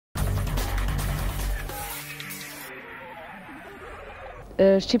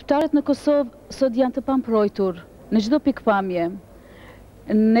Shqiptarët në Kosovë sot janë të pamprojtur në çdo pikpamje.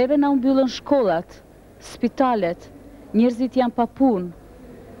 Neve na u mbyllën shkollat, spitalet, njerëzit janë pa punë.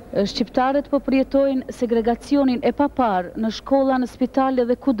 Shqiptarët po përjetojnë segregacionin e papar në shkolla, në spitale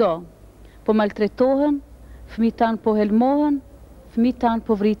dhe kudo. Po maltretohen, fëmijët tanë po helmohen, fëmijët tanë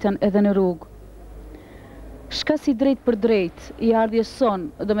po vriten edhe në rrugë. Shka si drejt për drejt i ardhjes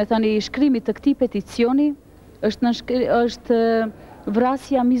son, do me thani i shkrimit të këtij peticioni, është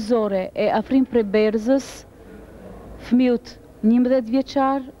vrasja mizore e Afrim Preberzës, fëmijët 11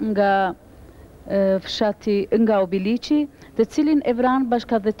 vjeçar nga Obiliqi, të cilin e vran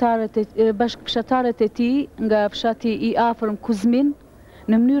bashkëfshatarët e tij nga fshati i afërm Kuzmin,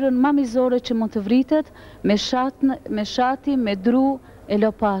 në mënyrën më mizore që mund të vritet, me shati, me dru e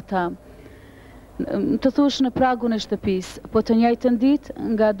lopata. Të thush në pragun e shtëpisë, po të njëjtën ditë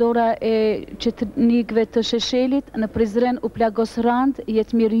nga dora e qeternikëve të Sheshelit në Prizren u plagos rand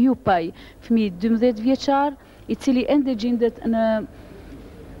Jetmir Jupaj, fëmijë 12 vjeçar, i cili ende gjendet në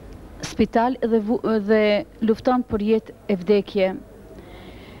spital dhe lufton për jetë e vdekje.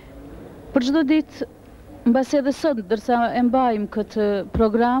 Për çdo ditë, mbasi edhe sot, dërsa e mbajmë këtë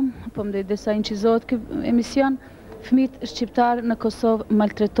program, po më desa incizohet ky emision, fëmijët shqiptar në Kosovë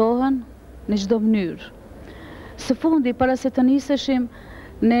maltretohen në çdo mënyrë. Së fundi, para se të niseshim,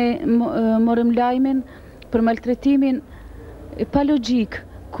 ne morëm lajmin për maltretimin pa logjik,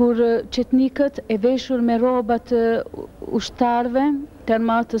 kur qetnikët e veshur me rrobat ushtarëve të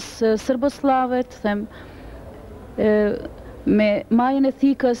armatës serboslave, me majën e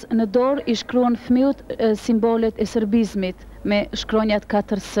thikës në dorë i shkruan fëmijët simbolet e serbizmit me shkronjat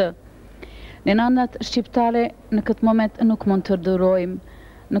 4S. Ne nënat shqiptare në këtë moment nuk mund të urdhërojmë.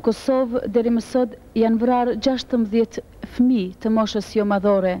 Në Kosovë deri më sot janë vrarë 16 fëmijë të moshës jo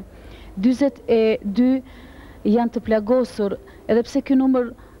madhore. 42 janë të plagosur, edhe pse ky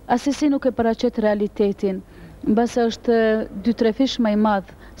numër asesi nuk e paraqet realitetin. Mbase është 2-3 fish më i madh,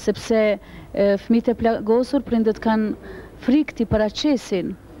 sepse fëmijët e plagosur prindët kanë frikë t'i paraqesin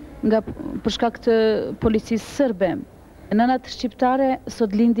për shkak të policisë serbe. Nënat shqiptare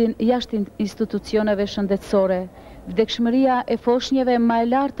sot lindin jashtë institucioneve shëndetësore. Vdekshmëria e foshnjeve më e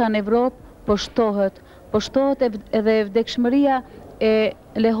larta në Evropë po shtohet edhe vdekshmëria e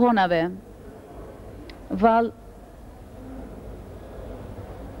lehonave. Vallë,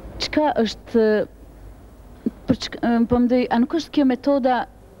 çka është, a nuk është kjo metoda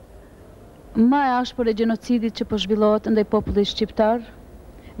më e ashpër e gjenocidit që po zhvillohet ndaj popullit shqiptar?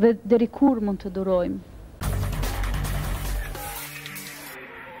 Dhe deri kur mund të durojmë?